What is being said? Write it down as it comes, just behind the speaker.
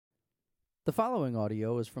The following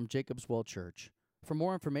audio is from Jacob's Well Church. For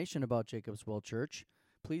more information about Jacob's Well Church,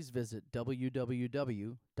 please visit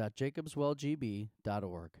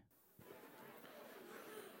www.jacobswellgb.org.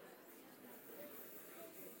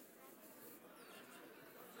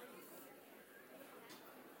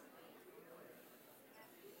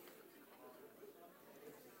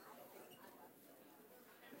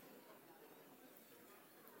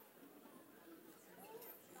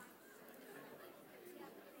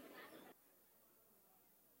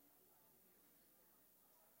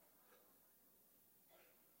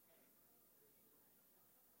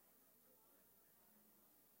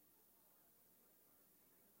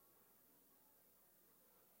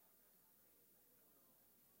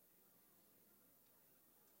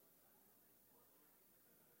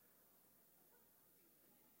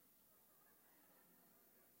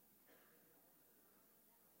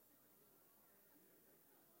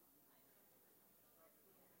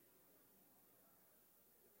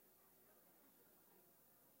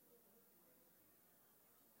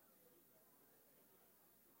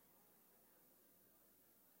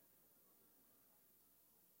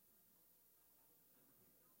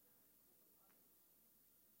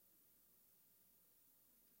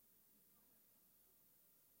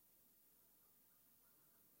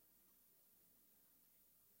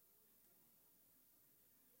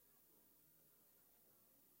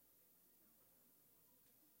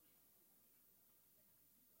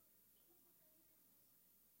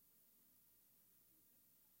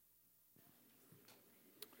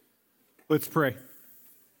 Let's pray.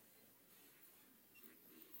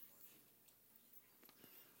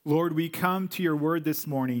 Lord, we come to your word this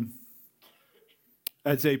morning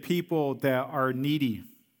as a people that are needy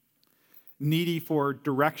for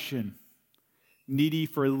direction, needy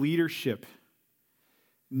for leadership,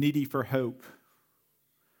 needy for hope.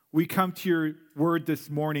 We come to your word this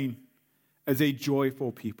morning as a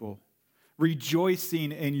joyful people,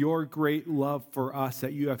 rejoicing in your great love for us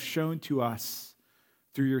that you have shown to us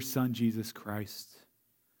through your Son, Jesus Christ.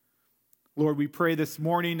 Lord, we pray this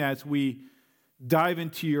morning as we dive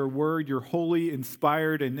into your word, your holy,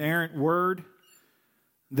 inspired, inerrant word,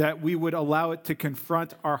 that we would allow it to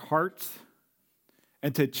confront our hearts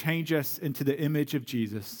and to change us into the image of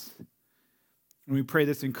Jesus. And we pray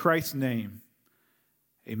this in Christ's name.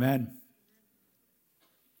 Amen.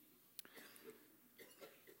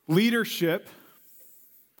 Leadership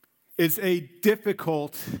is a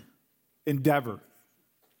difficult endeavor.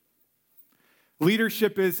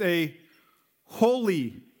 Leadership is a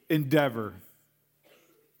holy endeavor.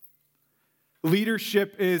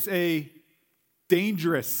 Leadership is a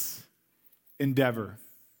dangerous endeavor.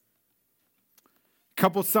 A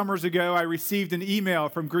couple summers ago, I received an email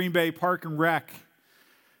from Green Bay Park and Rec.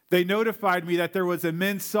 They notified me that there was a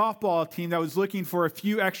men's softball team that was looking for a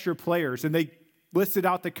few extra players, and they listed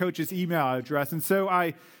out the coach's email address. And so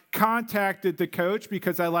I contacted the coach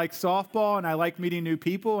because I like softball and I like meeting new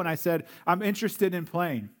people, and I said, I'm interested in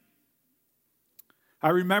playing. I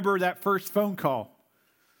remember that first phone call.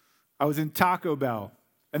 I was in Taco Bell,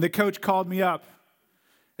 and the coach called me up,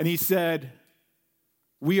 and he said,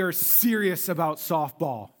 we are serious about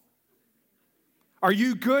softball. Are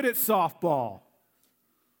you good at softball?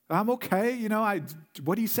 I'm okay.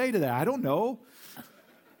 What do you say to that? I don't know.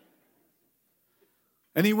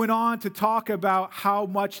 And he went on to talk about how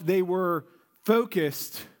much they were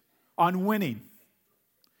focused on winning.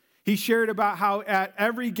 He shared about how at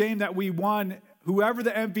every game that we won, whoever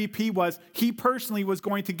the MVP was, he personally was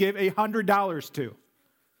going to give $100 to.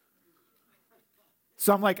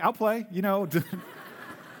 So I'm like, I'll play. I don't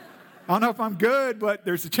know if I'm good, but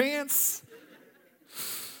there's a chance.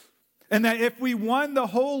 And that if we won the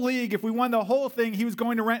whole league, if we won the whole thing, he was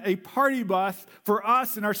going to rent a party bus for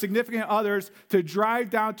us and our significant others to drive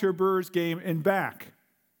down to a Brewers game and back.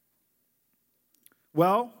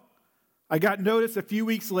 Well, I got notice a few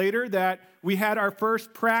weeks later that we had our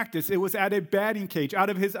first practice. It was at a batting cage. Out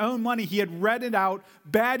of his own money, he had rented out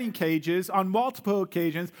batting cages on multiple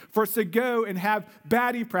occasions for us to go and have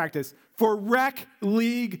batting practice for rec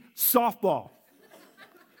league softball.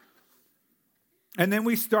 And then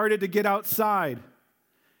we started to get outside,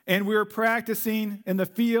 and we were practicing in the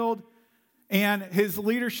field, and his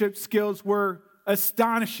leadership skills were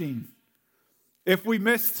astonishing. If we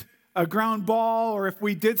missed a ground ball or if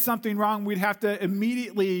we did something wrong, we'd have to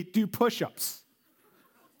immediately do push-ups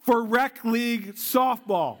for rec league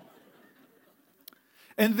softball.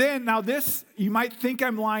 And then, now this, you might think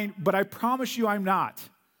I'm lying, but I promise you I'm not.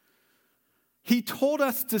 He told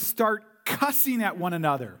us to start cussing at one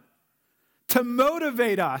another, to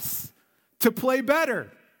motivate us to play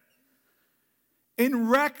better in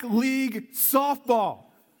rec league softball.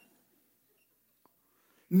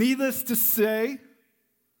 Needless to say,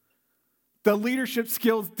 the leadership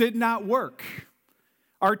skills did not work.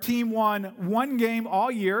 Our team won one game all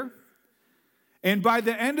year, and by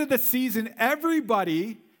the end of the season,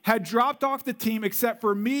 everybody had dropped off the team except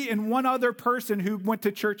for me and one other person who went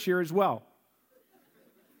to church here as well.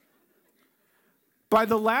 By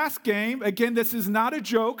the last game, again, this is not a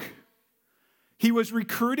joke, he was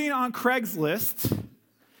recruiting on Craigslist.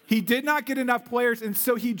 He did not get enough players, and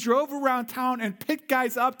so he drove around town and picked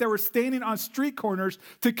guys up that were standing on street corners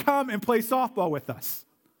to come and play softball with us.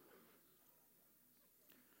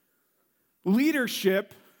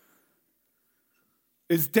 Leadership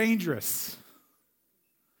is dangerous.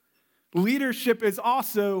 Leadership is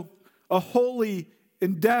also a holy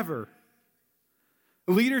endeavor.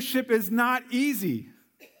 Leadership is not easy.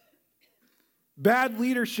 Bad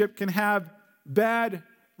leadership can have bad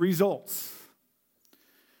results.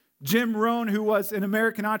 Jim Rohn, who was an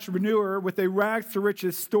American entrepreneur with a rags to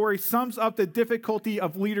riches story, sums up the difficulty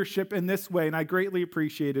of leadership in this way, and I greatly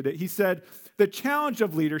appreciated it. He said, "The challenge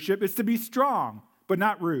of leadership is to be strong, but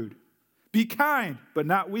not rude. Be kind, but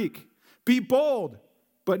not weak. Be bold,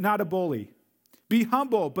 but not a bully. Be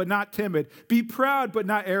humble, but not timid. Be proud, but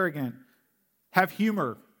not arrogant. Have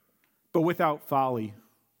humor, but without folly."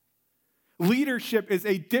 Leadership is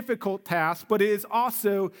a difficult task, but it is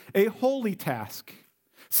also a holy task.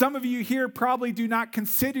 Some of you here probably do not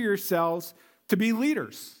consider yourselves to be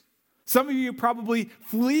leaders. Some of you probably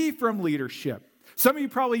flee from leadership. Some of you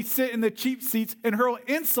probably sit in the cheap seats and hurl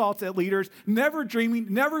insults at leaders, never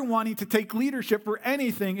dreaming, never wanting to take leadership for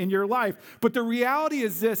anything in your life. But the reality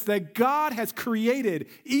is this, that God has created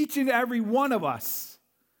each and every one of us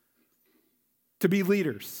to be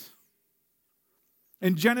leaders.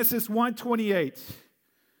 In Genesis 1:28,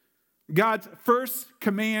 God's first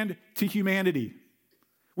command to humanity,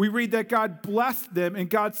 we read that God blessed them and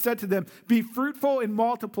God said to them, "Be fruitful and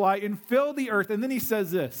multiply and fill the earth." And then he says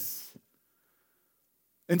this,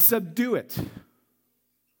 "And subdue it."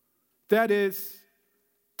 That is,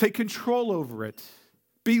 take control over it.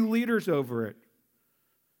 Be leaders over it.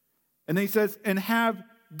 And then he says, "And have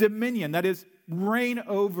dominion." That is, reign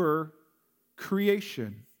over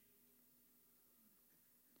creation.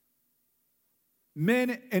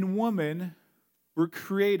 Men and women were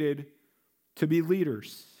created to be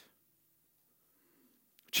leaders.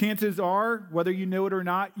 Chances are, whether you know it or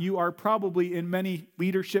not, you are probably in many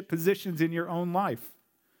leadership positions in your own life.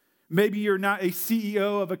 Maybe you're not a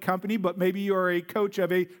CEO of a company, but maybe you're a coach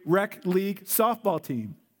of a rec league softball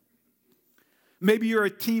team. Maybe you're a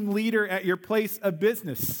team leader at your place of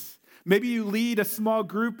business. Maybe you lead a small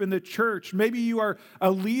group in the church. Maybe you are a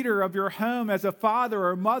leader of your home as a father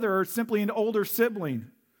or mother or simply an older sibling.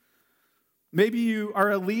 Maybe you are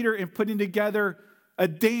a leader in putting together a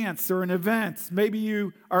dance or an event. Maybe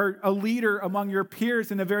you are a leader among your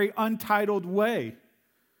peers in a very untitled way.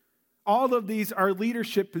 All of these are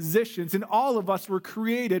leadership positions, and all of us were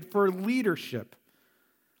created for leadership.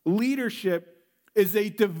 Leadership is a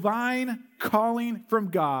divine calling from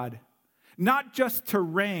God, not just to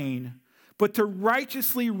reign, but to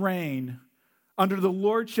righteously reign under the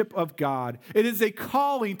lordship of God. It is a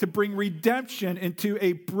calling to bring redemption into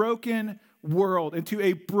a broken world, into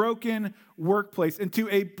a broken workplace, into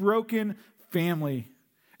a broken family.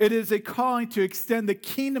 It is a calling to extend the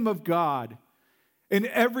kingdom of God in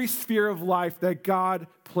every sphere of life that God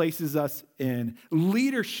places us in.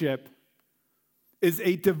 Leadership is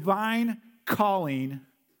a divine calling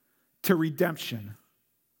to redemption.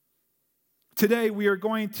 Today, we are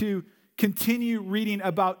going to continue reading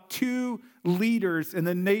about two leaders in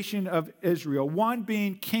the nation of Israel. One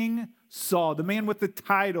being King Saul, the man with the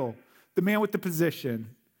title, the man with the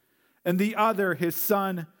position, and the other, his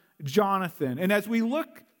son, Jonathan. And as we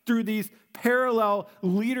look through these parallel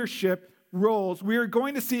leadership roles, we are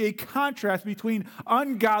going to see a contrast between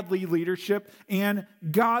ungodly leadership and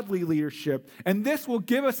godly leadership. And this will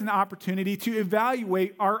give us an opportunity to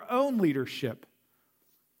evaluate our own leadership,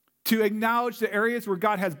 to acknowledge the areas where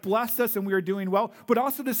God has blessed us and we are doing well, but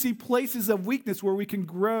also to see places of weakness where we can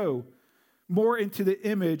grow more into the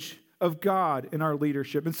image of God in our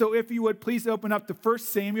leadership. And so if you would please open up to 1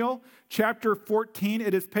 Samuel chapter 14.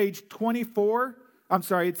 It is page 24.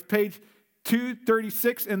 It's page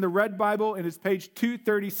 236 in the Red Bible, and it's page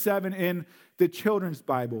 237 in the Children's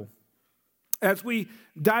Bible. As we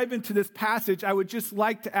dive into this passage, I would just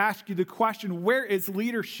like to ask you the question, where is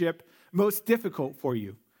leadership most difficult for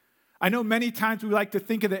you? I know many times we like to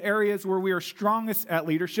think of the areas where we are strongest at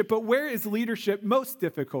leadership, but where is leadership most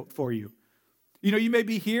difficult for you? You know, you may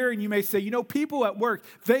be here and you may say, people at work,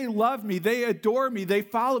 they love me, they adore me, they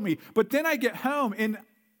follow me, but then I get home and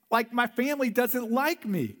my family doesn't like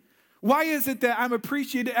me. Why is it that I'm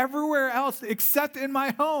appreciated everywhere else except in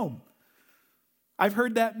my home? I've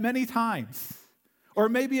heard that many times. Or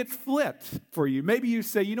maybe it's flipped for you. Maybe you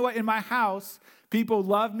say, you know what, in my house, people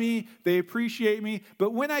love me, they appreciate me,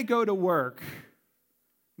 but when I go to work,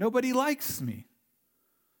 nobody likes me.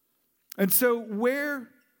 And so where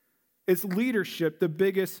is leadership the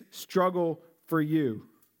biggest struggle for you?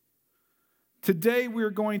 Today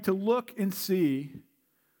we're going to look and see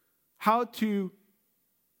how to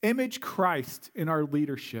image Christ in our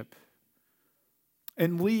leadership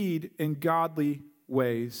and lead in godly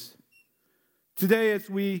ways. Today, as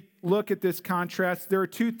we look at this contrast, there are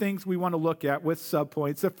two things we want to look at with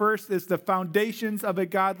subpoints. The first is the foundations of a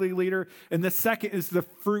godly leader, and the second is the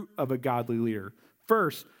fruit of a godly leader.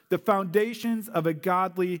 First, the foundations of a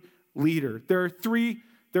godly leader. There are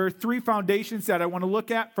three foundations that I want to look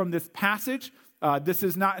at from this passage. This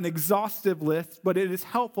is not an exhaustive list, but it is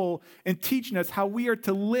helpful in teaching us how we are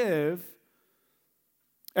to live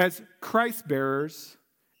as Christ bearers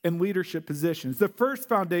in leadership positions. The first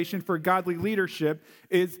foundation for godly leadership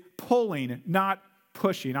is pulling, not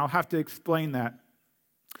pushing. I'll have to explain that.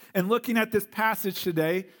 And looking at this passage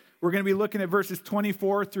today, we're going to be looking at verses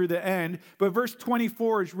 24 through the end, but verse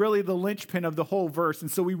 24 is really the linchpin of the whole verse, and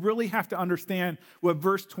so we really have to understand what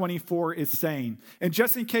verse 24 is saying. And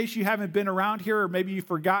just in case you haven't been around here, or maybe you've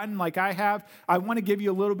forgotten like I have, I want to give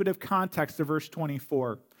you a little bit of context to verse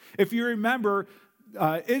 24. If you remember,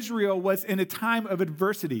 Israel was in a time of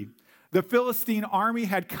adversity. The Philistine army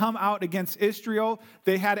had come out against Israel.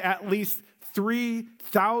 They had at least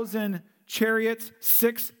 3,000 chariots,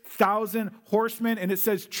 6,000 horsemen, and it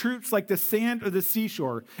says troops like the sand of the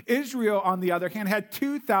seashore. Israel, on the other hand, had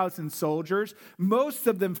 2,000 soldiers. Most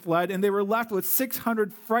of them fled, and they were left with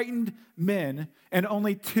 600 frightened men and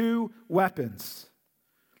only 2 weapons.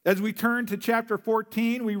 As we turn to chapter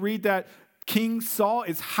 14, we read that King Saul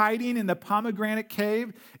is hiding in the pomegranate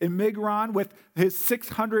cave in Migron with his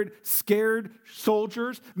 600 scared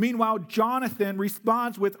soldiers. Meanwhile, Jonathan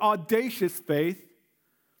responds with audacious faith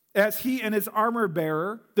as he and his armor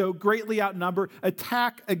bearer, though greatly outnumbered,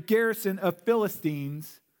 attack a garrison of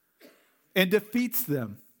Philistines and defeats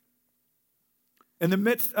them. In the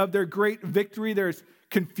midst of their great victory, there's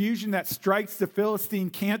confusion that strikes the Philistine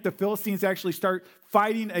camp. The Philistines actually start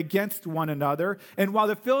fighting against one another. And while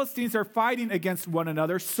the Philistines are fighting against one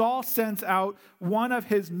another, Saul sends out one of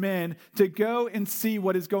his men to go and see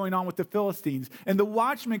what is going on with the Philistines. And the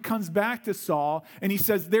watchman comes back to Saul and he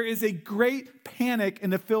says, there is a great panic in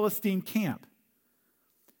the Philistine camp.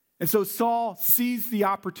 And so Saul sees the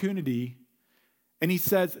opportunity and he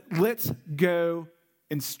says, let's go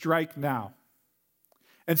and strike now.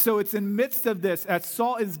 And so it's in the midst of this, as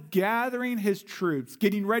Saul is gathering his troops,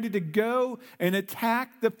 getting ready to go and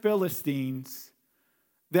attack the Philistines,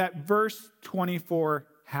 that verse 24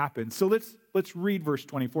 happens. So let's read verse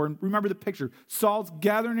 24 and remember the picture. Saul's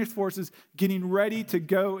gathering his forces, getting ready to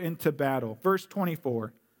go into battle. Verse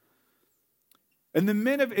 24. And the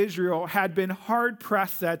men of Israel had been hard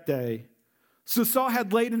pressed that day. So Saul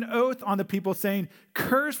had laid an oath on the people, saying,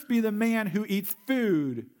 "Cursed be the man who eats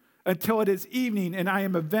food until it is evening, and I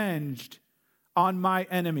am avenged on my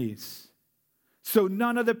enemies." So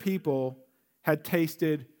none of the people had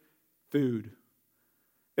tasted food.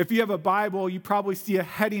 If you have a Bible, you probably see a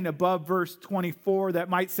heading above verse 24 that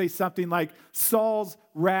might say something like Saul's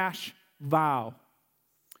rash vow.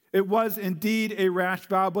 It was indeed a rash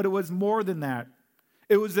vow, but it was more than that.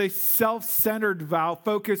 It was a self-centered vow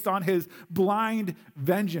focused on his blind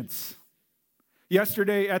vengeance.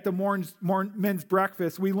 Yesterday at the men's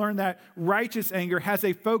breakfast, we learned that righteous anger has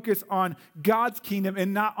a focus on God's kingdom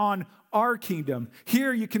and not on our kingdom.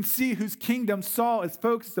 Here you can see whose kingdom Saul is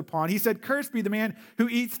focused upon. He said, "Cursed be the man who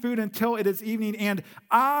eats food until it is evening, and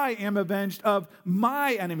I am avenged of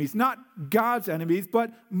my enemies." Not God's enemies,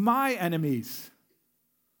 but my enemies.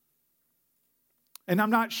 And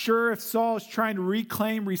I'm not sure if Saul is trying to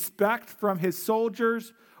reclaim respect from his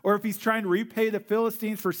soldiers or if he's trying to repay the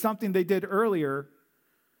Philistines for something they did earlier.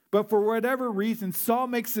 But for whatever reason, Saul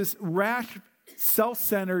makes this rash,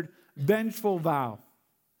 self-centered, vengeful vow.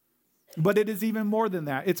 But it is even more than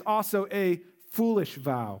that. It's also a foolish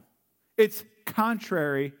vow. It's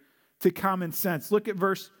contrary to common sense. Look at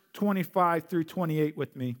verse 25 through 28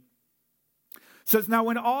 with me. It says, "Now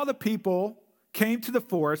when all the people came to the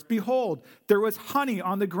forest, behold, there was honey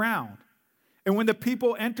on the ground. And when the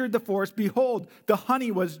people entered the forest, behold, the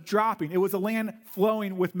honey was dropping." It was a land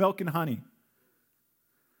flowing with milk and honey.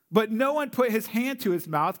 "But no one put his hand to his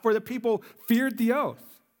mouth, for the people feared the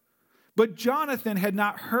oath. But Jonathan had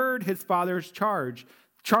not heard his father's charge.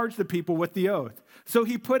 charge the people with the oath. So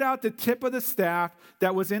he put out the tip of the staff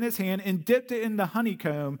that was in his hand and dipped it in the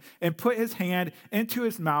honeycomb and put his hand into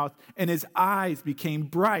his mouth, and his eyes became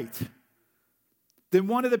bright. Then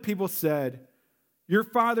one of the people said, your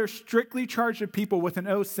father strictly charged the people with an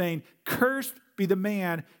oath, saying, cursed be the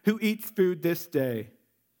man who eats food this day.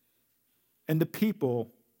 And the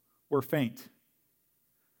people were faint.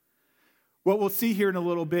 What we'll see here in a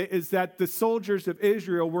little bit is that the soldiers of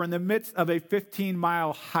Israel were in the midst of a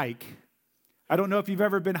 15-mile hike. I don't know if you've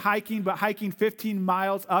ever been hiking, but hiking 15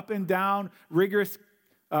 miles up and down rigorous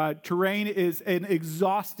terrain is an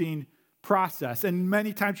exhausting process. And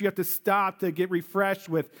many times you have to stop to get refreshed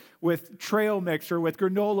with trail mix or with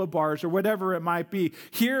granola bars or whatever it might be.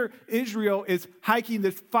 Here, Israel is hiking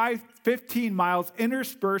this 15 miles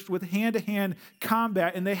interspersed with hand-to-hand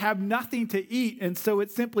combat, and they have nothing to eat. And so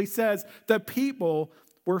it simply says the people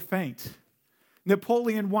were faint.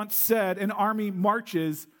 Napoleon once said, an army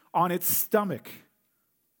marches on its stomach.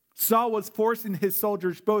 Saul was forcing his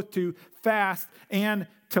soldiers both to fast and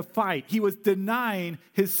to fight. He was denying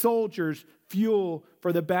his soldiers fuel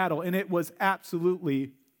for the battle, and it was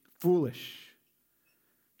absolutely foolish.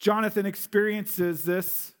 Jonathan experiences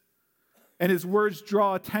this, and his words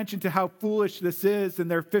draw attention to how foolish this is in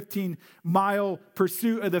their 15-mile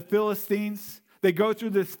pursuit of the Philistines. They go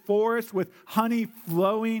through this forest with honey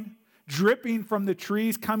flowing, dripping from the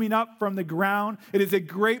trees, coming up from the ground. It is a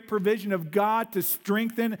great provision of God to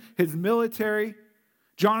strengthen his military.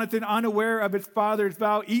 Jonathan, unaware of his father's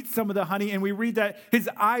vow, eats some of the honey, and we read that his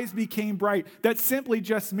eyes became bright. That simply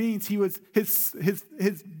just means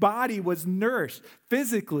his body was nourished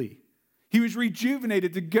physically. He was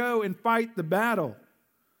rejuvenated to go and fight the battle.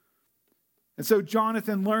 And so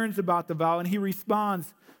Jonathan learns about the vow, and he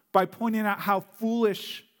responds by pointing out how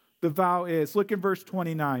foolish the vow is. Look in verse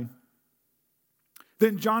 29.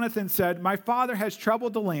 Then Jonathan said, my father has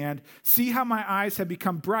troubled the land. See how my eyes have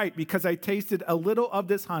become bright because I tasted a little of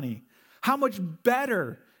this honey. How much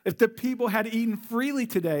better if the people had eaten freely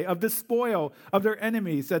today of the spoil of their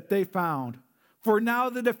enemies that they found. For now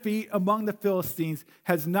the defeat among the Philistines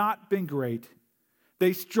has not been great.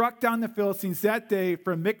 They struck down the Philistines that day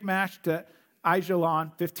from Michmash to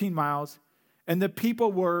Aijalon, 15 miles, and the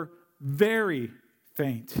people were very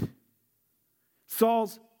faint.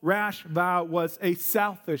 Saul's rash vow was a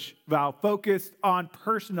selfish vow focused on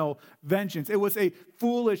personal vengeance. It was a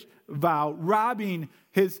foolish vow, robbing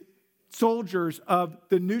his soldiers of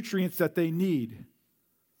the nutrients that they need.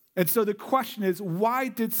 And so the question is, why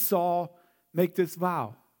did Saul make this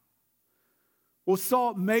vow? Well,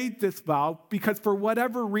 Saul made this vow because for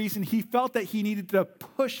whatever reason, he felt that he needed to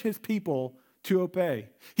push his people to obey.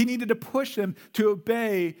 He needed to push them to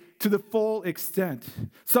obey to the full extent.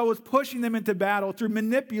 Saul was pushing them into battle through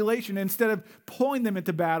manipulation instead of pulling them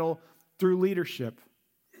into battle through leadership.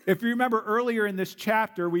 If you remember earlier in this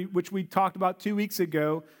chapter, which we talked about 2 weeks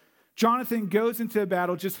ago, Jonathan goes into a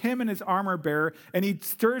battle, just him and his armor bearer, and he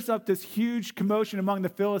stirs up this huge commotion among the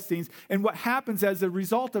Philistines. And what happens as a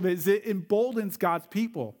result of it is it emboldens God's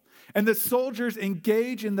people. And the soldiers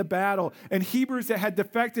engage in the battle. And Hebrews that had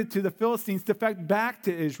defected to the Philistines defect back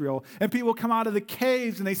to Israel. And people come out of the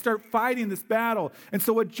caves and they start fighting this battle. And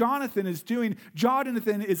so what Jonathan is doing,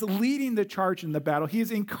 Jonathan is leading the charge in the battle. He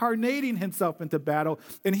is incarnating himself into battle.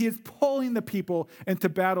 And he is pulling the people into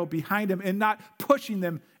battle behind him and not pushing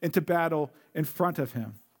them into battle in front of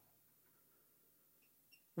him.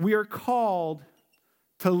 We are called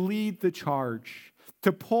to lead the charge,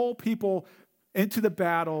 to pull people into the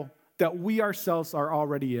battle that we ourselves are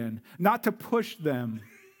already in, not to push them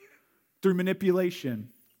through manipulation.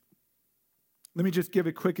 Let me just give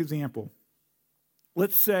a quick example.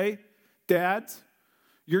 Let's say, dads,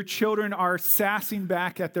 your children are sassing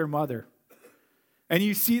back at their mother. And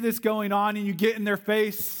you see this going on and you get in their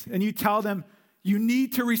face and you tell them, you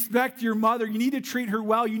need to respect your mother. You need to treat her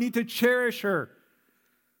well. You need to cherish her.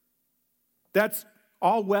 That's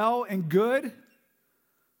all well and good,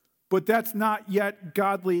 but that's not yet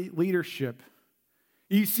godly leadership.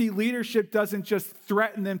 You see, leadership doesn't just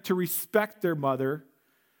threaten them to respect their mother.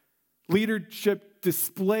 Leadership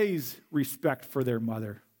displays respect for their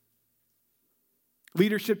mother.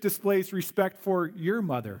 Leadership displays respect for your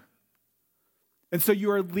mother. And so you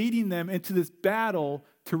are leading them into this battle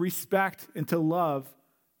to respect and to love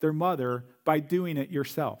their mother by doing it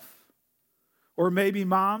yourself. Or maybe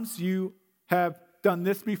moms, you have done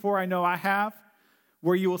this before, I know I have,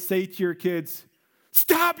 where you will say to your kids,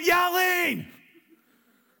 stop yelling!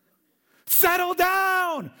 Settle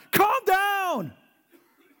down! Calm down!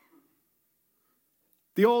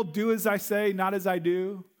 The old do as I say, not as I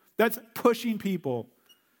do. That's pushing people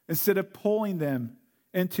instead of pulling them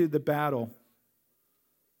into the battle.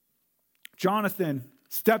 Jonathan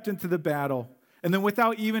stepped into the battle, and then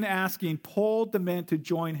without even asking, pulled the men to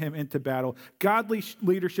join him into battle. Godly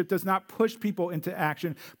leadership does not push people into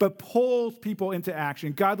action, but pulls people into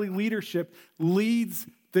action. Godly leadership leads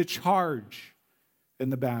the charge in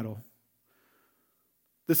the battle.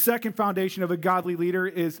 The second foundation of a godly leader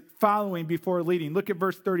is following before leading. Look at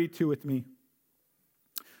verse 32 with me.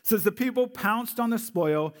 It says, the people pounced on the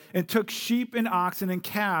spoil and took sheep and oxen and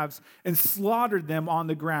calves and slaughtered them on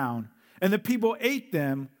the ground. And the people ate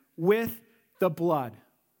them with the blood.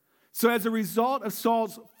 So as a result of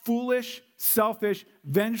Saul's foolish, selfish,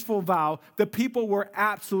 vengeful vow, the people were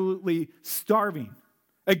absolutely starving.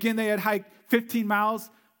 Again, they had hiked 15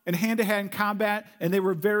 miles in hand-to-hand combat, and they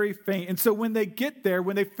were very faint. And so when they get there,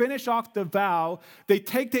 when they finish off the vow, they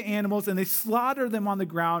take the animals and they slaughter them on the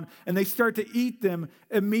ground, and they start to eat them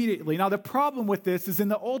immediately. Now, the problem with this is in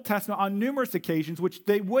the Old Testament, on numerous occasions, which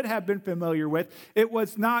they would have been familiar with, it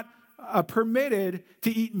was not permitted to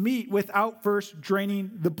eat meat without first draining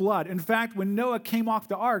the blood. In fact, when Noah came off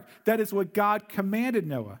the ark, that is what God commanded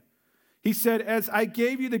Noah. He said, as I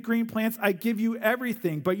gave you the green plants, I give you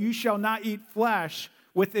everything, but you shall not eat flesh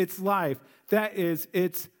with its life, that is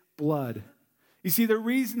its blood. You see, the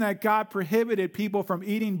reason that God prohibited people from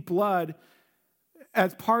eating blood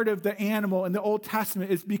as part of the animal in the Old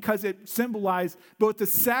Testament is because it symbolized both the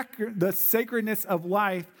sacredness of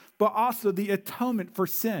life, but also the atonement for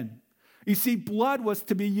sin. You see, blood was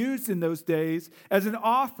to be used in those days as an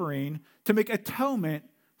offering to make atonement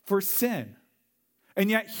for sin. And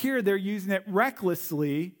yet here they're using it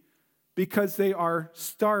recklessly because they are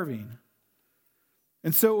starving.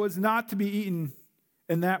 And so it was not to be eaten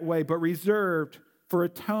in that way, but reserved for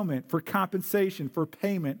atonement, for compensation, for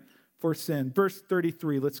payment for sin. Verse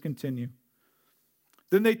 33, let's continue.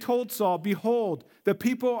 Then they told Saul, behold, the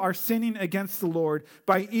people are sinning against the Lord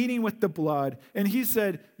by eating with the blood. And he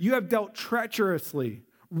said, you have dealt treacherously.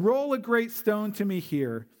 Roll a great stone to me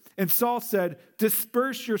here. And Saul said,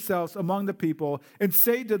 disperse yourselves among the people and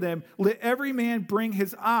say to them, let every man bring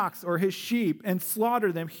his ox or his sheep and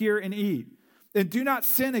slaughter them here and eat. And do not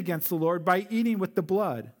sin against the Lord by eating with the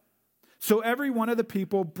blood. So every one of the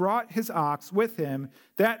people brought his ox with him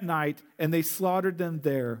that night, and they slaughtered them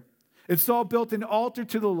there. And Saul built an altar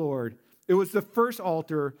to the Lord. It was the first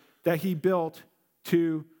altar that he built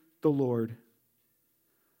to the Lord.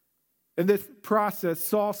 In this process,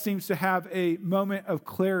 Saul seems to have a moment of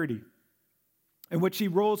clarity in which he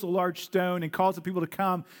rolls a large stone and calls the people to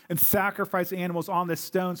come and sacrifice animals on this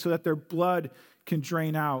stone so that their blood can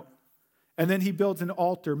drain out. And then he builds an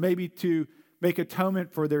altar, maybe to make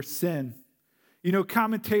atonement for their sin. You know,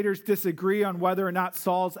 commentators disagree on whether or not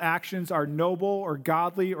Saul's actions are noble or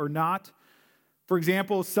godly or not. For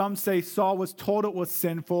example, some say Saul was told it was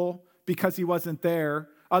sinful because he wasn't there.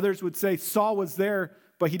 Others would say Saul was there,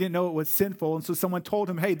 but he didn't know it was sinful. And so someone told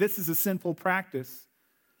him, hey, this is a sinful practice.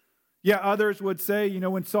 Yeah, others would say, you know,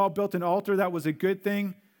 when Saul built an altar, that was a good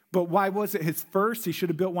thing. But why was it his first? He should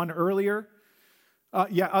have built one earlier.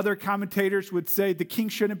 Other commentators would say the king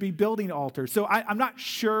shouldn't be building altars. So I'm not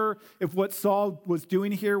sure if what Saul was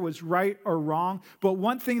doing here was right or wrong. But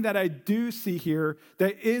one thing that I do see here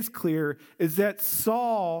that is clear is that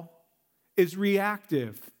Saul is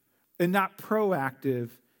reactive and not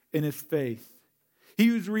proactive in his faith.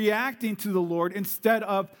 He was reacting to the Lord instead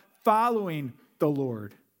of following the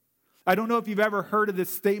Lord. I don't know if you've ever heard of this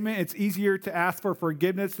statement. It's easier to ask for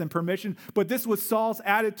forgiveness than permission, but this was Saul's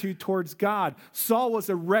attitude towards God. Saul was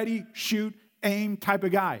a ready, shoot, aim type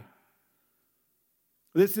of guy.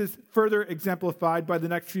 This is further exemplified by the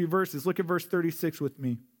next few verses. Look at verse 36 with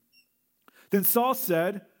me. Then Saul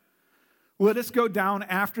said, let us go down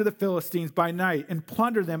after the Philistines by night and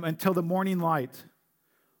plunder them until the morning light.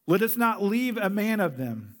 Let us not leave a man of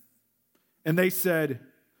them. And they said,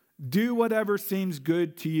 do whatever seems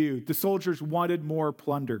good to you. The soldiers wanted more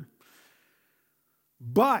plunder.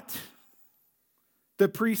 But the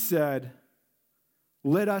priest said,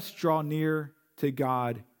 let us draw near to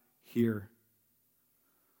God here.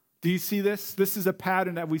 Do you see this? This is a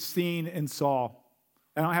pattern that we've seen in Saul.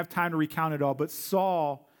 I don't have time to recount it all, but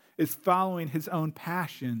Saul is following his own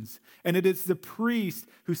passions. And it is the priest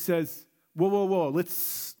who says, whoa,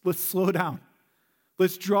 let's slow down.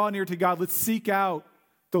 Let's draw near to God. Let's seek out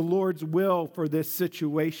the Lord's will for this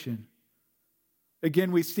situation.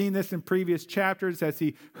 Again, we've seen this in previous chapters as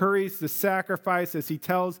he hurries the sacrifice, as he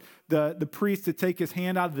tells the priest to take his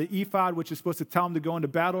hand out of the ephod, which is supposed to tell him to go into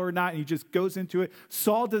battle or not, and he just goes into it.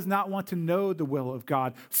 Saul does not want to know the will of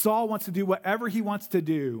God. Saul wants to do whatever he wants to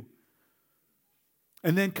do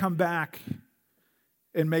and then come back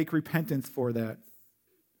and make repentance for that.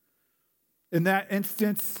 In that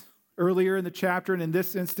instance, earlier in the chapter, and in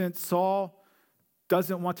this instance, Saul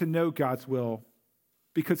doesn't want to know God's will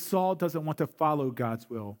because Saul doesn't want to follow God's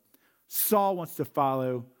will. Saul wants to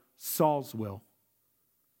follow Saul's will.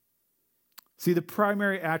 See, the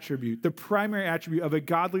primary attribute of a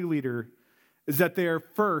godly leader is that they are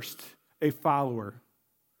first a follower.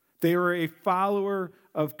 They are a follower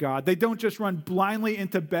of God. They don't just run blindly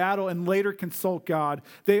into battle and later consult God.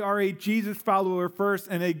 They are a Jesus follower first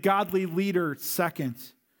and a godly leader second.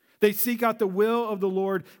 They seek out the will of the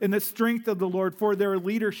Lord and the strength of the Lord for their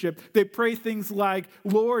leadership. They pray things like,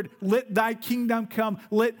 Lord, let thy kingdom come.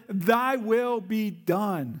 Let thy will be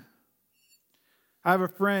done. I have a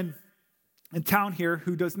friend in town here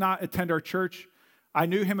who does not attend our church. I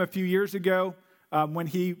knew him a few years ago when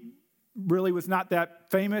he really was not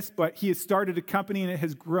that famous, but he has started a company and it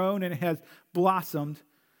has grown and it has blossomed.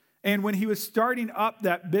 And when he was starting up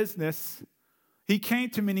that business, he came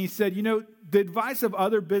to me and he said, the advice of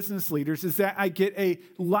other business leaders is that I get a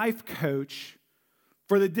life coach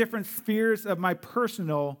for the different spheres of my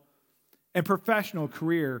personal and professional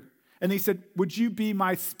career. And he said, would you be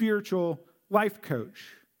my spiritual life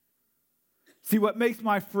coach? See, what makes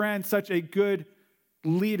my friend such a good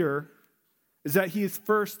leader is that he is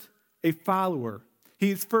first a follower.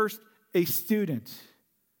 He is first a student.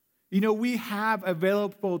 We have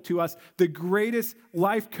available to us the greatest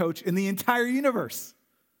life coach in the entire universe.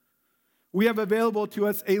 We have available to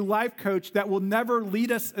us a life coach that will never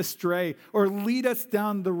lead us astray or lead us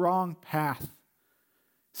down the wrong path.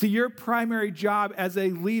 See, your primary job as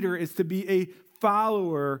a leader is to be a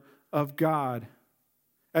follower of God.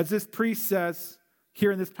 As this priest says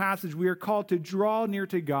here in this passage, we are called to draw near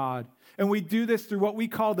to God. And we do this through what we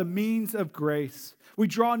call the means of grace. We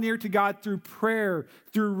draw near to God through prayer,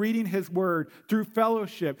 through reading his word, through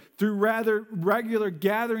fellowship, through rather regular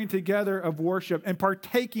gathering together of worship and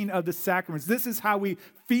partaking of the sacraments. This is how we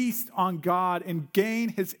feast on God and gain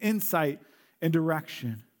his insight and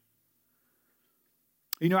direction.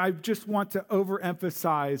 I just want to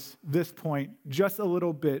overemphasize this point just a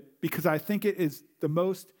little bit because I think it is the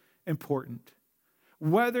most important.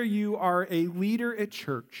 Whether you are a leader at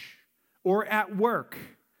church or at work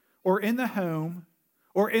or in the home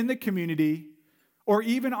or in the community or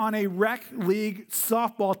even on a rec league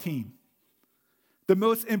softball team, the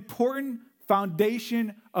most important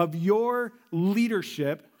foundation of your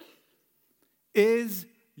leadership is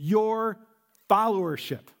your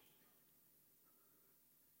followership.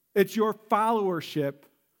 It's your followership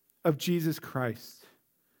of Jesus Christ.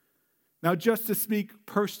 Now, just to speak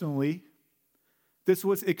personally, this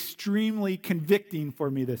was extremely convicting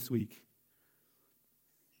for me this week.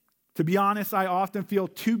 To be honest, I often feel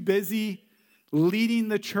too busy leading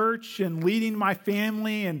the church and leading my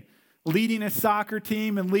family and leading a soccer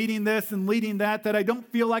team and leading this and leading that I don't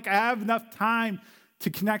feel like I have enough time to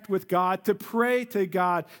connect with God, to pray to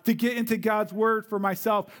God, to get into God's word for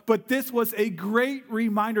myself. But this was a great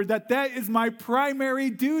reminder that is my primary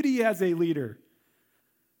duty as a leader.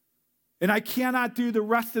 And I cannot do the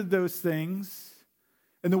rest of those things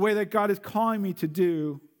in the way that God is calling me to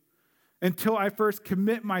do until I first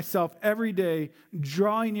commit myself every day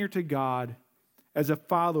drawing near to God as a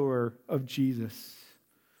follower of Jesus.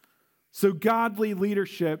 So godly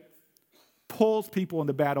leadership pulls people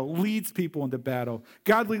into battle, leads people into battle.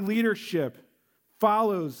 Godly leadership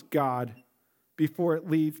follows God before it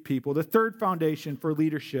leads people. The third foundation for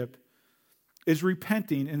leadership is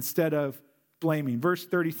repenting instead of blaming. Verse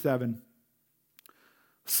 37.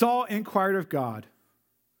 Saul inquired of God,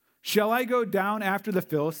 "Shall I go down after the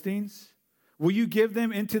Philistines? Will you give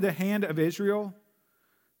them into the hand of Israel?"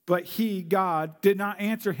 But he, God, did not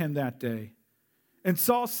answer him that day. And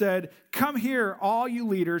Saul said, "Come here, all you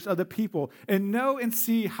leaders of the people, and know and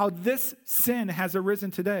see how this sin has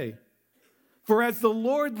arisen today. For as the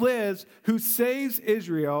Lord lives, who saves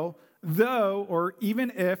Israel, though, or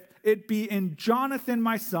even if it be in Jonathan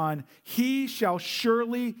my son, he shall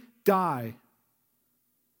surely die."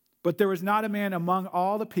 But there was not a man among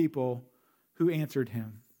all the people who answered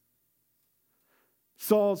him.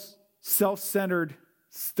 Saul's self-centered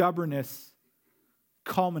stubbornness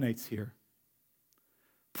culminates here.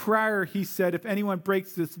 Prior, he said, if anyone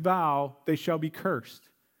breaks this vow, they shall be cursed.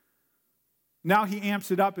 Now he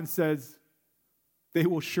amps it up and says, they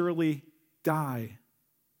will surely die.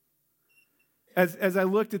 As I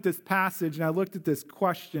looked at this passage and I looked at this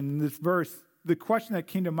question, this verse, the question that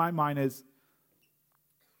came to my mind is,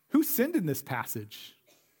 who sinned in this passage?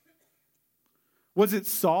 Was it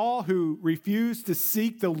Saul who refused to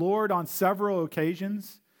seek the Lord on several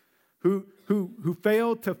occasions? Who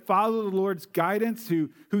failed to follow the Lord's guidance,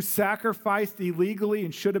 who sacrificed illegally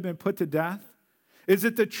and should have been put to death? Is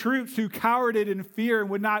it the troops who cowered in fear and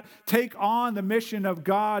would not take on the mission of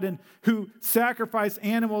God and who sacrificed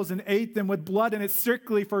animals and ate them with blood and it's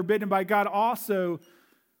strictly forbidden by God, also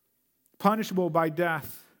punishable by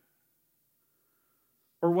death?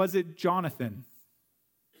 Or was it Jonathan,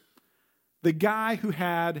 the guy who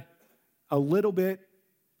had a little bit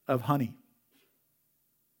of honey?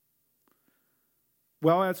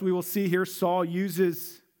 Well, as we will see here, Saul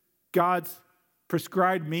uses God's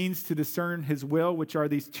prescribed means to discern his will, which are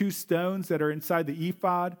these two stones that are inside the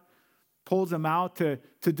ephod, pulls them out to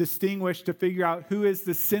distinguish, to figure out who is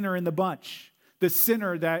the sinner in the bunch, the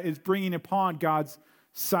sinner that is bringing upon God's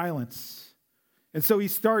silence. And so he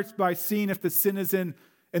starts by seeing if the sin is in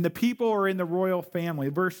the people or in the royal family.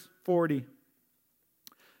 Verse 40.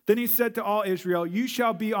 Then he said to all Israel, you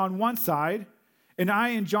shall be on one side, and I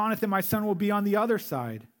and Jonathan, my son, will be on the other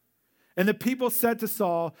side. And the people said to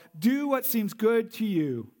Saul, do what seems good to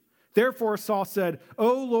you. Therefore Saul said,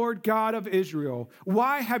 O Lord God of Israel,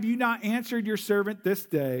 why have you not answered your servant this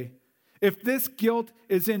day? If this guilt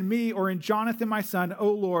is in me or in Jonathan my son,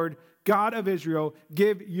 O Lord God of Israel,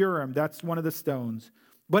 give Urim, that's one of the stones.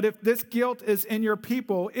 But if this guilt is in your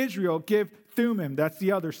people, Israel, give Thummim, that's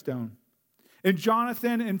the other stone. And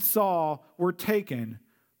Jonathan and Saul were taken,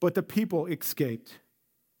 but the people escaped.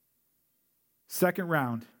 Second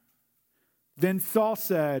round. Then Saul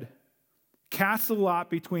said, cast a lot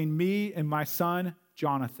between me and my son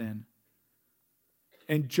Jonathan.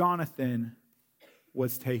 And Jonathan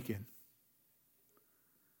was taken.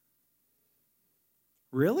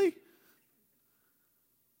 Really?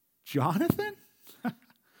 Jonathan?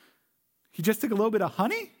 He just took a little bit of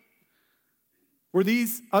honey? Were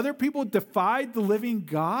these other people defied the living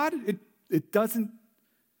God? It doesn't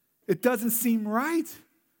seem right.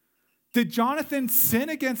 Did Jonathan sin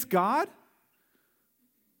against God?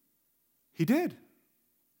 He did.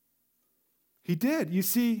 He did. You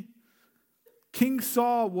see, King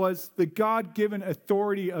Saul was the God-given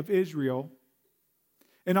authority of Israel.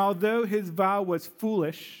 And although his vow was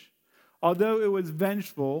foolish, although it was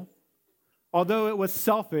vengeful, although it was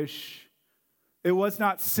selfish, it was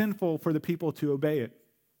not sinful for the people to obey it.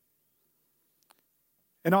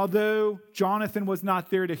 And although Jonathan was not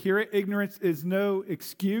there to hear it, ignorance is no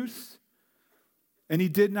excuse, and he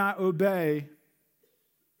did not obey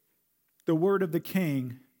the word of the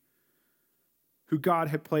king who God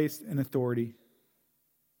had placed in authority.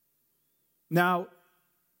 Now,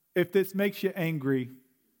 if this makes you angry,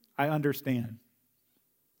 I understand.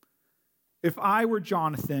 If I were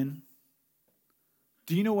Jonathan,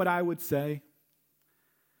 do you know what I would say?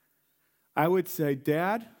 I would say,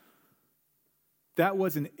 Dad, that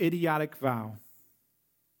was an idiotic vow.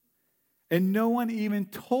 And no one even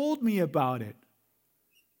told me about it.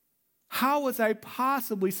 How was I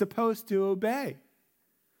possibly supposed to obey?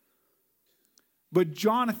 But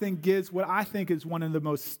Jonathan gives what I think is one of the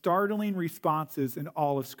most startling responses in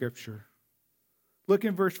all of Scripture. Look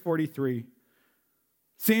in verse 43.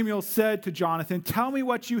 Samuel said to Jonathan, tell me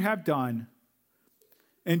what you have done.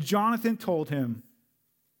 And Jonathan told him,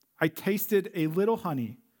 I tasted a little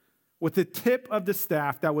honey with the tip of the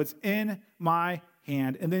staff that was in my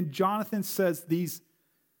hand. And then Jonathan says these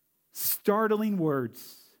startling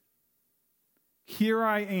words. Here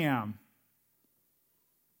I am.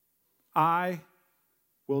 I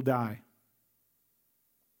will die.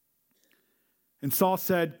 And Saul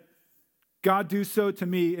said, God do so to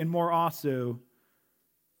me and more also.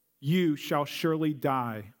 You shall surely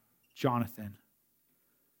die, Jonathan.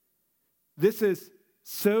 This is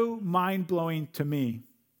so mind-blowing to me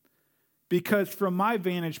because from my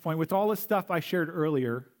vantage point, with all the stuff I shared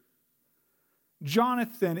earlier,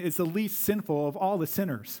 Jonathan is the least sinful of all the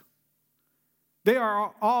sinners. They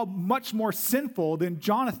are all much more sinful than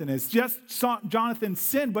Jonathan is. Just Jonathan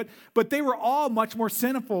sinned, but they were all much more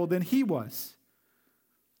sinful than he was.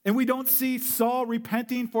 And we don't see Saul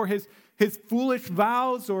repenting for his foolish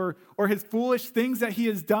vows or his foolish things that he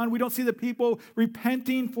has done. We don't see the people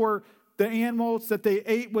repenting for the animals that they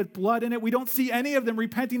ate with blood in it. We don't see any of them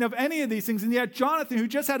repenting of any of these things. And yet Jonathan, who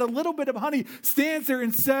just had a little bit of honey, stands there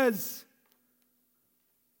and says,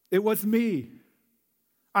 it was me.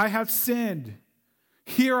 I have sinned.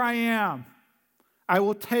 Here I am. I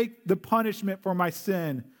will take the punishment for my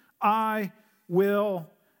sin. I will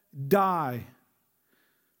die.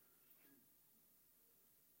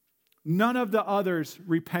 None of the others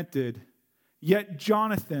repented, yet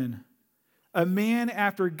Jonathan, a man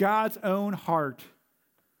after God's own heart,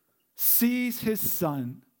 sees his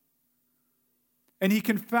son and he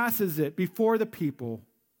confesses it before the people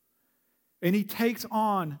and he takes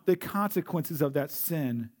on the consequences of that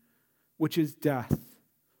sin, which is death.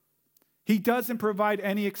 He doesn't provide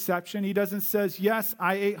any exception. He doesn't say, yes,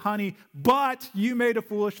 I ate honey, but you made a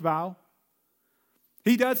foolish vow.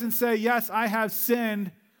 He doesn't say, yes, I have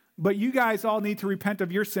sinned, but you guys all need to repent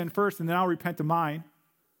of your sin first, and then I'll repent of mine.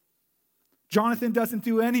 Jonathan doesn't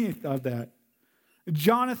do any of that.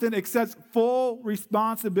 Jonathan accepts full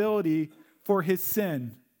responsibility for his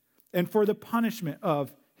sin and for the punishment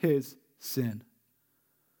of his sin.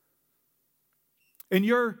 In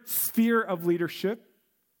your sphere of leadership,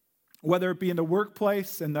 whether it be in the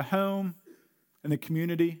workplace, in the home, in the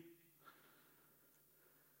community,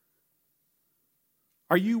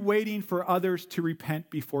 are you waiting for others to repent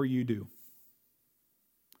before you do?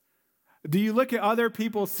 Do you look at other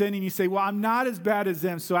people sinning and you say, well, I'm not as bad as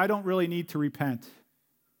them, so I don't really need to repent?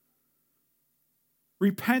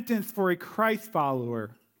 Repentance for a Christ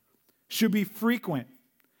follower should be frequent.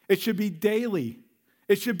 It should be daily.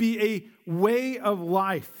 It should be a way of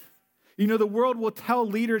life. You know, the world will tell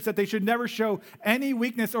leaders that they should never show any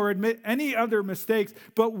weakness or admit any other mistakes,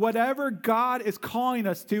 but whatever God is calling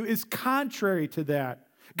us to is contrary to that.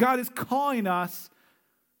 God is calling us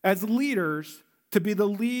as leaders to be the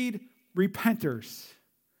lead repenters,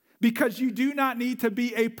 because you do not need to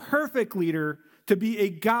be a perfect leader to be a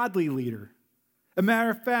godly leader. As a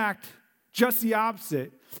matter of fact, just the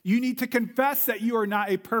opposite. You need to confess that you are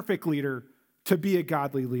not a perfect leader to be a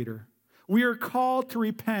godly leader. We are called to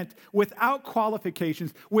repent without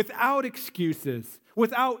qualifications, without excuses,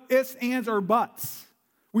 without ifs, ands, or buts.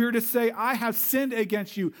 We are to say, I have sinned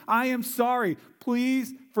against you. I am sorry.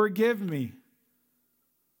 Please forgive me.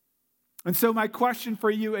 And so my question for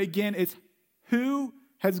you again is, who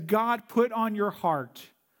has God put on your heart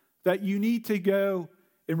that you need to go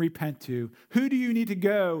and repent to? Who do you need to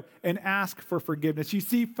go and ask for forgiveness? You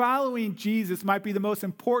see, following Jesus might be the most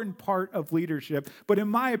important part of leadership, but in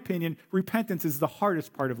my opinion, repentance is the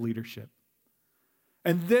hardest part of leadership.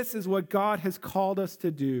 And this is what God has called us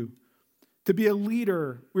to do. To be a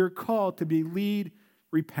leader, we're called to be lead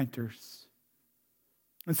repenters.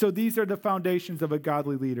 And so these are the foundations of a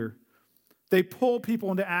godly leader. They pull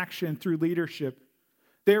people into action through leadership.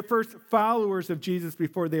 They are first followers of Jesus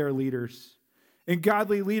before they are leaders. And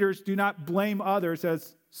godly leaders do not blame others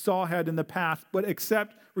as Saul had in the past, but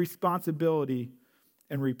accept responsibility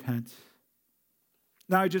and repent.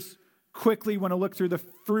 Now I just quickly want to look through the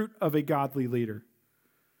fruit of a godly leader.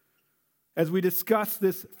 As we discuss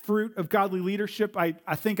this fruit of godly leadership, I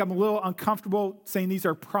think I'm a little uncomfortable saying these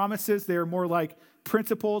are promises. They are more like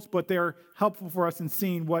principles, but they're helpful for us in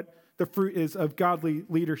seeing what the fruit is of godly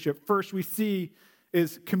leadership. First, we see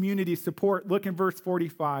is community support. Look in verse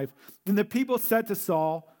 45. Then the people said to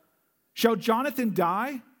Saul, shall Jonathan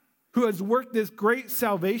die, who has worked this great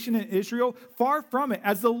salvation in Israel? Far from it.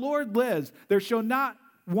 As the Lord lives, there shall not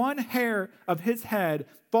one hair of his head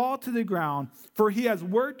fall to the ground, for he has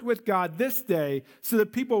worked with God this day. So the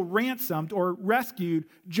people ransomed or rescued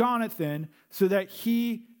Jonathan so that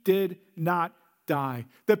he did not die.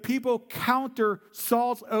 The people counter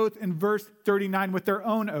Saul's oath in verse 39 with their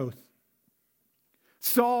own oath.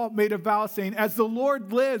 Saul made a vow saying, as the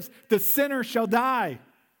Lord lives, the sinner shall die.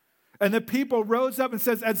 And the people rose up and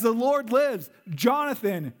says, as the Lord lives,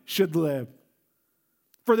 Jonathan should live.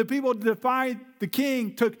 For the people to defy the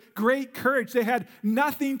king took great courage. They had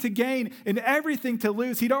nothing to gain and everything to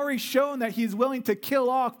lose. He'd already shown that he's willing to kill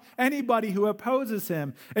off anybody who opposes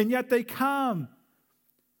him. And yet they come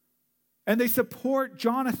and they support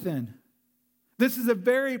Jonathan. This is a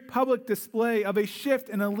very public display of a shift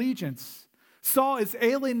in allegiance. Saul is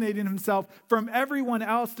alienating himself from everyone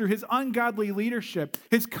else through his ungodly leadership.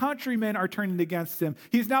 His countrymen are turning against him.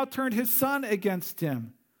 He's now turned his son against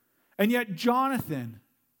him. And yet Jonathan,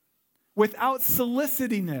 without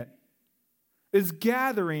soliciting it, is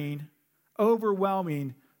gathering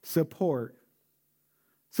overwhelming support.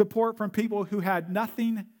 Support from people who had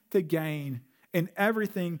nothing to gain and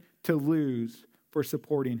everything to lose for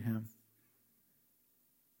supporting him.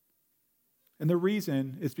 And the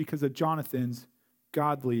reason is because of Jonathan's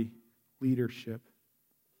godly leadership.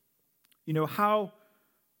 You know, how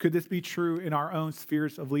could this be true in our own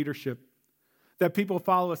spheres of leadership? That people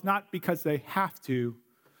follow us not because they have to,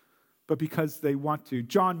 but because they want to.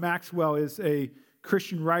 John Maxwell is a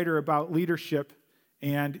Christian writer about leadership,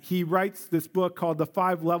 and he writes this book called The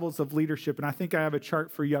 5 Levels of Leadership, and I think I have a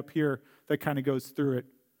chart for you up here that kind of goes through it.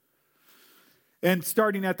 And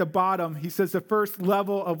starting at the bottom, he says the first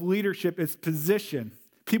level of leadership is position.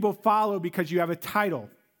 People follow because you have a title,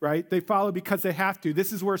 right? They follow because they have to.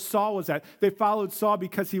 This is where Saul was at. They followed Saul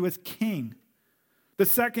because he was king. The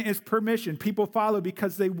second is permission. People follow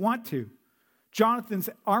because they want to. Jonathan's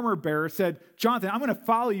armor bearer said, Jonathan, I'm going to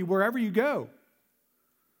follow you wherever you go.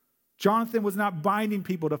 Jonathan was not binding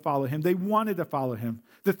people to follow him. They wanted to follow him.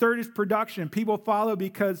 The third is production. People follow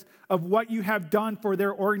because of what you have done for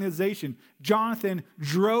their organization. Jonathan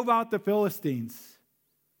drove out the Philistines.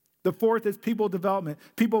 The fourth is people development.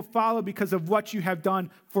 People follow because of what you have done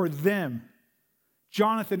for them.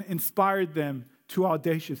 Jonathan inspired them to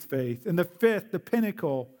audacious faith. And the fifth, the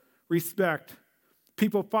pinnacle, respect.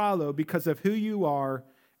 People follow because of who you are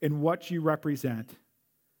and what you represent.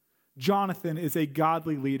 Jonathan is a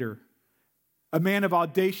godly leader, a man of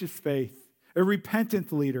audacious faith, a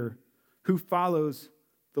repentant leader who follows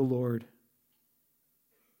the Lord.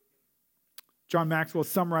 John Maxwell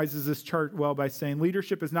summarizes this chart well by saying,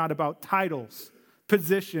 leadership is not about titles,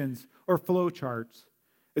 positions, or flow charts.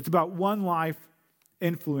 It's about one life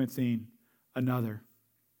influencing another.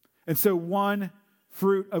 And so one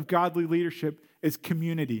fruit of godly leadership is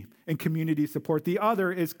community and community support. The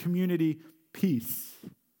other is community peace.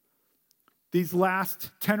 These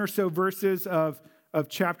last 10 or so verses of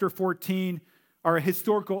chapter 14 are a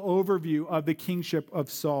historical overview of the kingship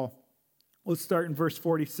of Saul. Let's start in verse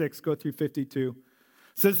 46, go through 52.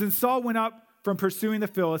 It says, and Saul went up from pursuing the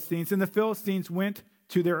Philistines, and the Philistines went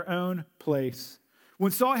to their own place.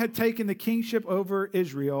 When Saul had taken the kingship over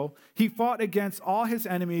Israel, he fought against all his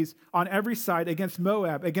enemies on every side, against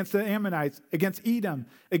Moab, against the Ammonites, against Edom,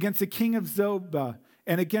 against the king of Zobah,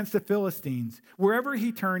 and against the Philistines. Wherever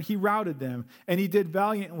he turned, he routed them, and he did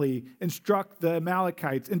valiantly and struck the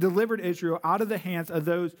Amalekites and delivered Israel out of the hands of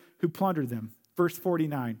those who plundered them. Verse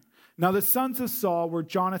 49. Now the sons of Saul were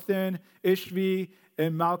Jonathan, Ishvi,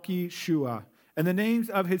 and Malchi-Shua. And the names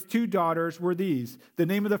of his two daughters were these. The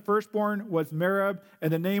name of the firstborn was Merab,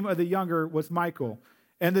 and the name of the younger was Michal.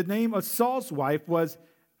 And the name of Saul's wife was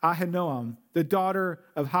Ahinoam, the daughter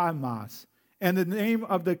of Ahimaaz. And the name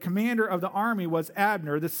of the commander of the army was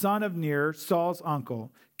Abner, the son of Ner, Saul's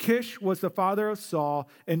uncle. Kish was the father of Saul,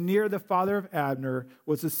 and Ner, the father of Abner,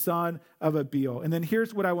 was the son of Abiel. And then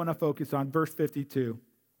here's what I want to focus on, verse 52.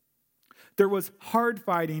 There was hard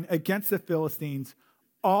fighting against the Philistines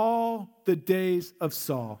all the days of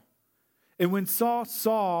Saul. And when Saul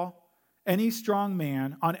saw any strong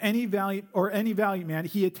man on any valiant man,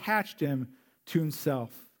 he attached him to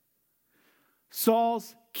himself.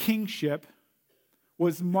 Saul's kingship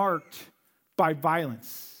was marked by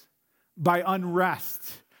violence, by unrest,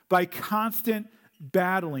 by constant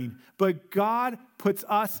battling. But God puts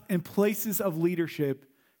us in places of leadership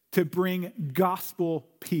to bring gospel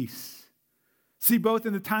peace. See, both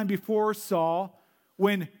in the time before Saul,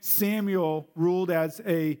 when Samuel ruled as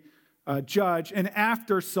a judge, and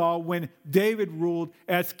after Saul, when David ruled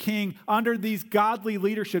as king, under these godly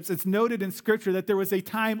leaderships, it's noted in Scripture that there was a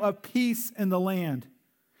time of peace in the land.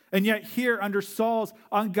 And yet here, under Saul's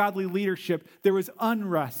ungodly leadership, there was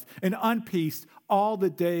unrest and unpeace all the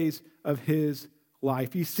days of his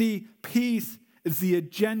life. You see, peace is the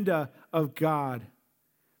agenda of God.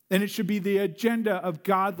 And it should be the agenda of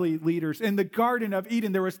godly leaders. In the Garden of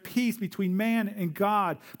Eden, there was peace between man and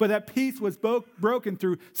God. But that peace was broken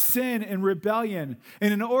through sin and rebellion.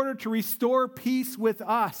 And in order to restore peace with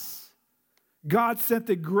us, God sent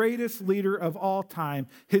the greatest leader of all time,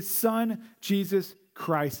 his son, Jesus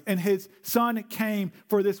Christ. And his son came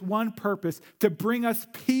for this one purpose, to bring us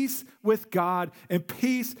peace with God and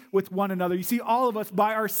peace with one another. You see, all of us,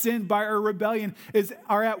 by our sin, by our rebellion,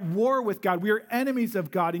 are at war with God. We are enemies of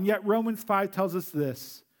God. And yet Romans 5 tells us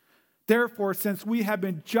this. Therefore, since we have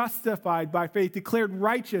been justified by faith, declared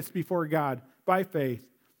righteous before God by faith,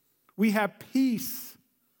 we have peace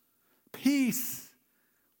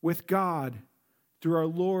with God through our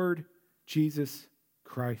Lord Jesus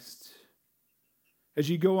Christ. As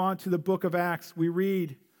you go on to the book of Acts, we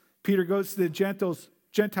read, Peter goes to the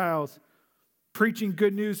Gentiles, preaching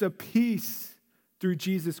good news of peace through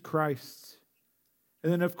Jesus Christ. And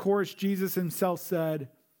then, of course, Jesus himself said,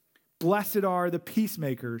 blessed are the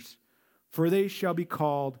peacemakers, for they shall be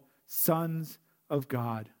called sons of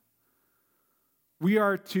God. We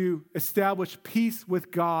are to establish peace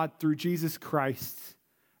with God through Jesus Christ,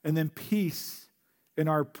 and then peace in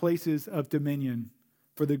our places of dominion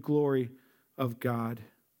for the glory of God.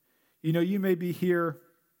 You know, you may be here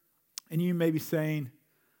and you may be saying,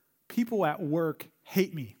 people at work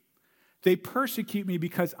hate me. They persecute me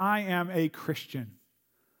because I am a Christian.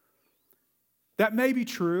 That may be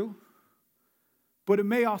true, but it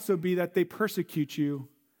may also be that they persecute you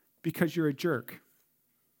because you're a jerk.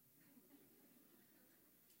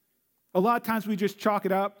 A lot of times we just chalk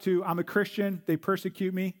it up to, I'm a Christian, they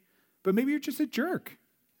persecute me, but maybe you're just a jerk.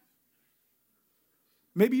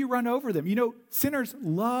 Maybe you run over them. You know, sinners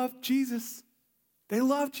love Jesus. They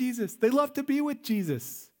love Jesus. They love to be with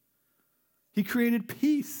Jesus. He created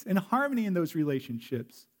peace and harmony in those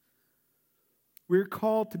relationships. We're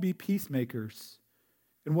called to be peacemakers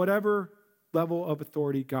in whatever level of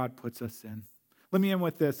authority God puts us in. Let me end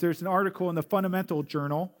with this. There's an article in the Fundamental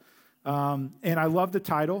Journal, and I love the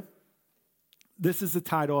title. This is the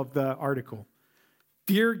title of the article.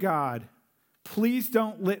 Dear God, please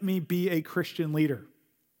don't let me be a Christian leader.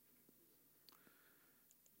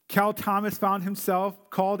 Cal Thomas found himself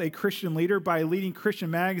called a Christian leader by a leading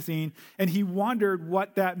Christian magazine, and he wondered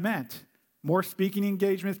what that meant. More speaking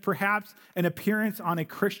engagements, perhaps an appearance on a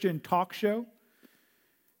Christian talk show.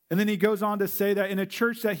 And then he goes on to say that in a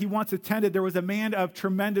church that he once attended, there was a man of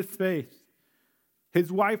tremendous faith.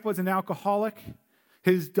 His wife was an alcoholic.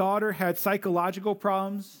 His daughter had psychological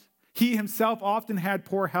problems. He himself often had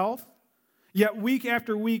poor health. Yet week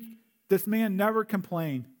after week, this man never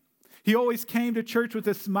complained. He always came to church with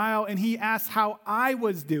a smile, and he asked how I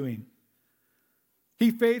was doing. He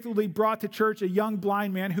faithfully brought to church a young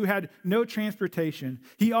blind man who had no transportation.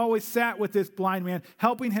 He always sat with this blind man,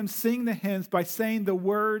 helping him sing the hymns by saying the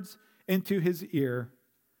words into his ear.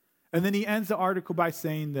 And then he ends the article by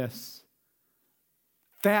saying this: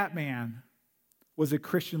 that man was a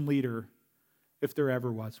Christian leader if there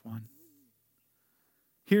ever was one.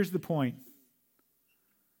 Here's the point.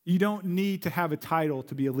 You don't need to have a title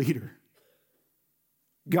to be a leader.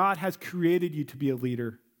 God has created you to be a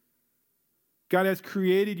leader. God has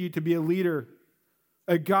created you to be a leader,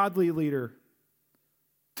 a godly leader,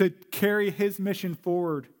 to carry his mission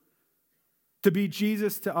forward, to be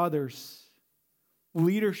Jesus to others.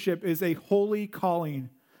 Leadership is a holy calling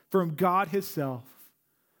from God himself.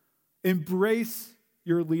 Embrace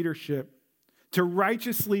your leadership to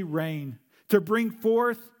righteously reign, to bring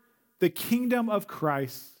forth the kingdom of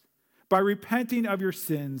Christ by repenting of your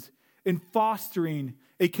sins and fostering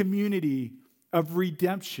a community of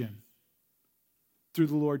redemption through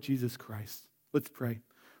the Lord Jesus Christ. Let's pray.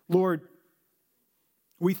 Lord,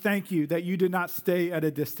 we thank you that you did not stay at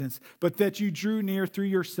a distance, but that you drew near through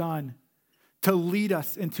your Son to lead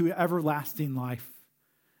us into everlasting life.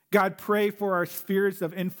 God, pray for our spheres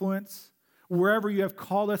of influence. Wherever you have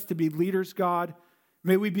called us to be leaders, God,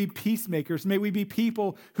 may we be peacemakers. May we be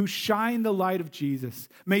people who shine the light of Jesus.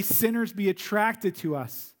 May sinners be attracted to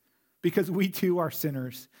us because we too are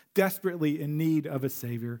sinners, desperately in need of a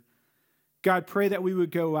Savior. God, pray that we would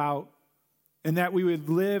go out and that we would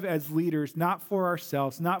live as leaders, not for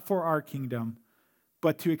ourselves, not for our kingdom,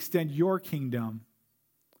 but to extend your kingdom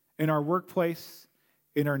in our workplace,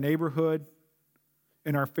 in our neighborhood,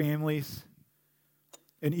 in our families,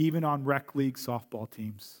 and even on rec league softball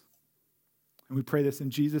teams. And we pray this in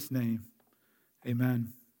Jesus' name.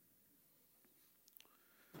 Amen.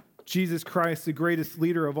 Jesus Christ, the greatest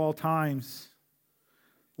leader of all times,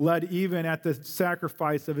 led even at the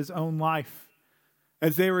sacrifice of his own life.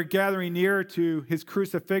 As they were gathering near to his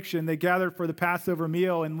crucifixion, they gathered for the Passover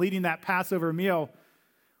meal, and leading that Passover meal,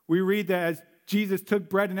 we read that as Jesus took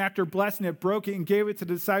bread and after blessing it, broke it and gave it to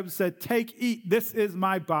the disciples, said, "Take, eat, this is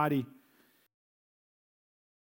my body."